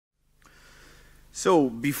So,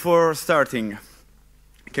 before starting,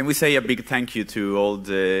 can we say a big thank you to all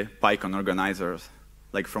the PyCon organizers,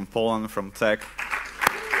 like from Poland, from Tech.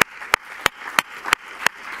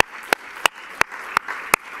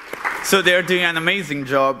 So they're doing an amazing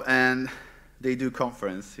job, and they do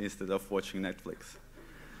conference instead of watching Netflix.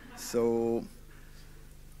 So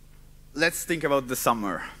let's think about the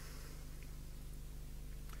summer.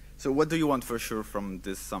 So what do you want for sure from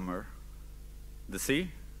this summer? The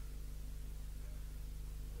sea?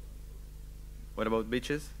 What about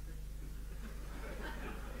beaches?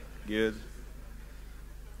 Good.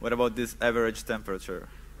 What about this average temperature?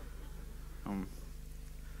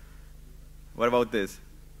 What about this?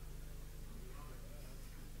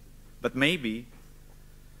 But maybe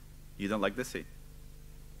you don't like the sea.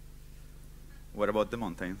 What about the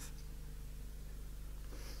mountains?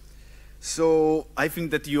 So I think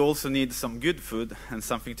that you also need some good food and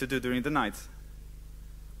something to do during the night.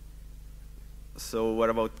 So what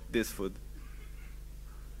about this food?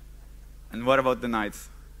 And what about the nights?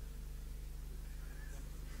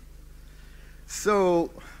 So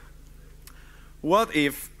what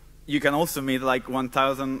if you can also meet like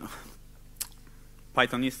 1,000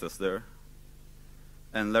 Pythonistas there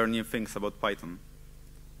and learn new things about Python?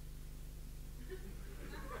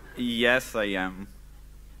 Yes, I am.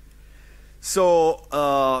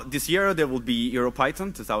 So this year there will be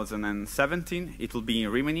EuroPython 2017. It will be in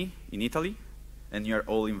Rimini, in Italy, and you're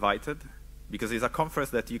all invited because it's a conference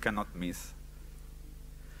that you cannot miss.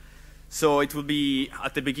 So it will be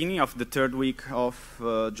at the beginning of the third week of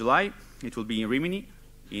July. It will be in Rimini,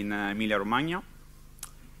 in Emilia-Romagna,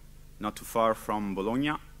 not too far from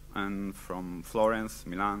Bologna and from Florence,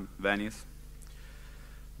 Milan, Venice.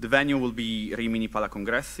 The venue will be Rimini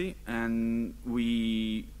Palacongressi, and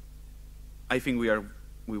I think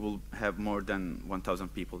we will have more than 1,000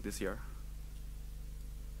 people this year.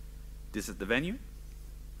 This is the venue.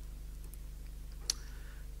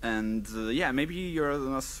 And yeah, maybe you're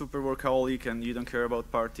a super workaholic and you don't care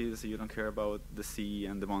about parties, you don't care about the sea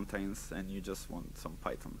and the mountains, and you just want some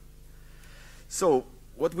Python. So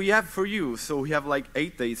what we have for you, so we have like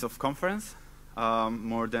 8 days of conference,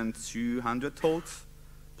 more than 200 talks,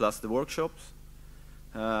 plus the workshops,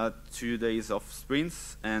 2 days of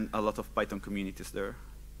sprints, and a lot of Python communities there.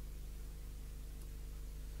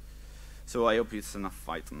 So I hope it's enough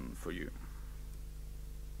Python for you.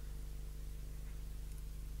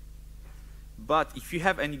 But if you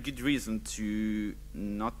have any good reason to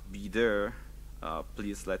not be there,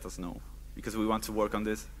 please let us know, because we want to work on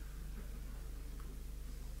this.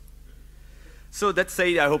 So that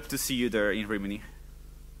said, I hope to see you there in Rimini.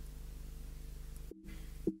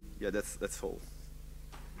 Yeah, that's all.